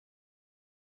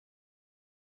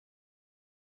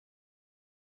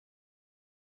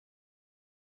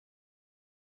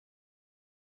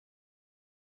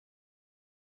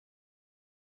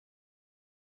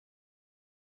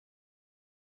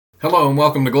Hello and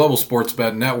welcome to Global Sports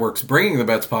Bet Network's Bringing the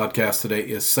Bets podcast. Today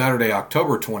is Saturday,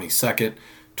 October 22nd,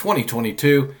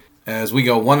 2022. As we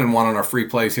go 1-1 on our free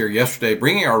plays here yesterday,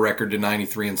 bringing our record to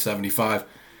 93-75.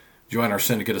 Join our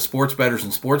syndicate of sports bettors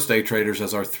and sports day traders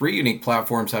as our three unique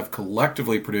platforms have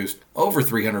collectively produced over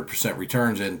 300%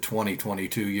 returns in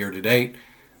 2022 year to date.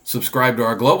 Subscribe to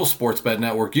our Global Sports Bet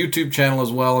Network YouTube channel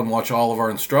as well and watch all of our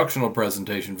instructional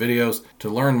presentation videos to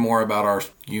learn more about our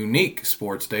unique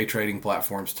sports day trading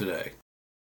platforms today.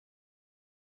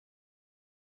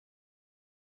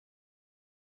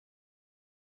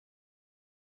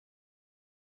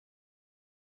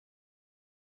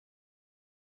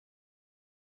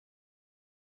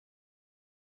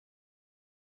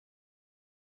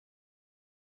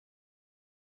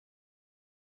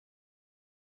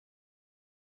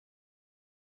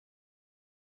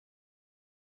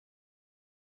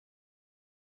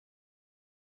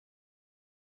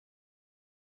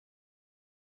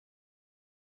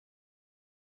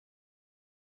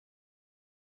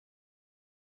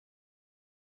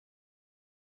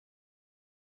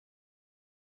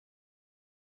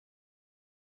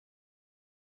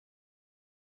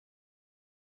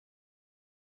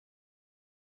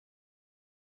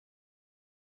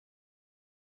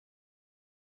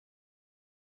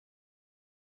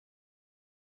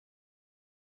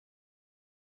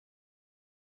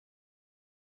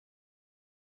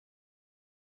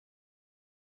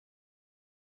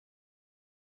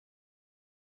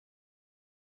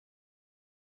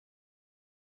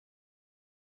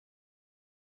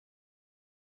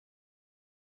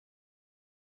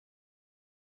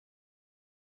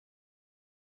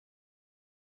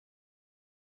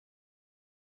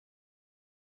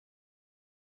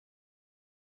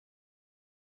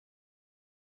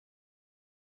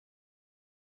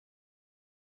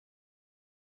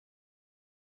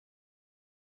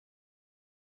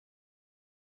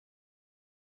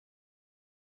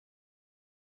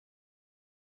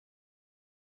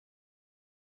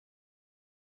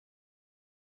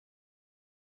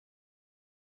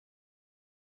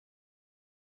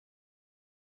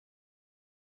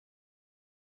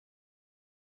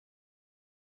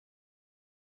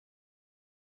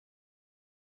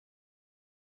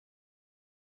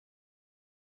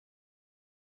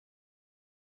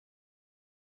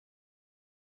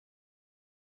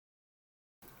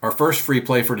 Our first free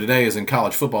play for today is in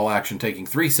college football action, taking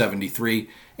 373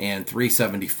 and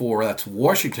 374. That's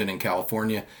Washington in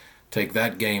California. Take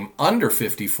that game under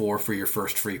 54 for your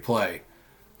first free play.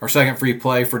 Our second free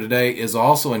play for today is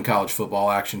also in college football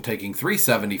action, taking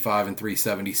 375 and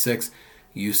 376.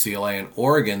 UCLA and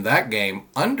Oregon. That game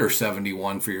under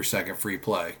 71 for your second free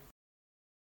play.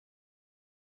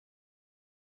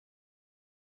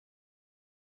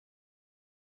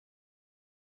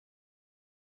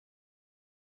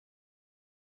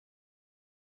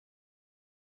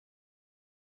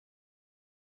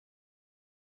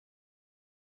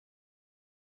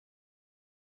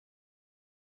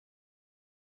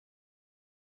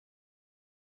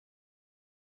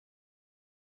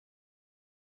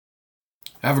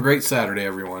 Have a great Saturday,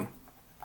 everyone.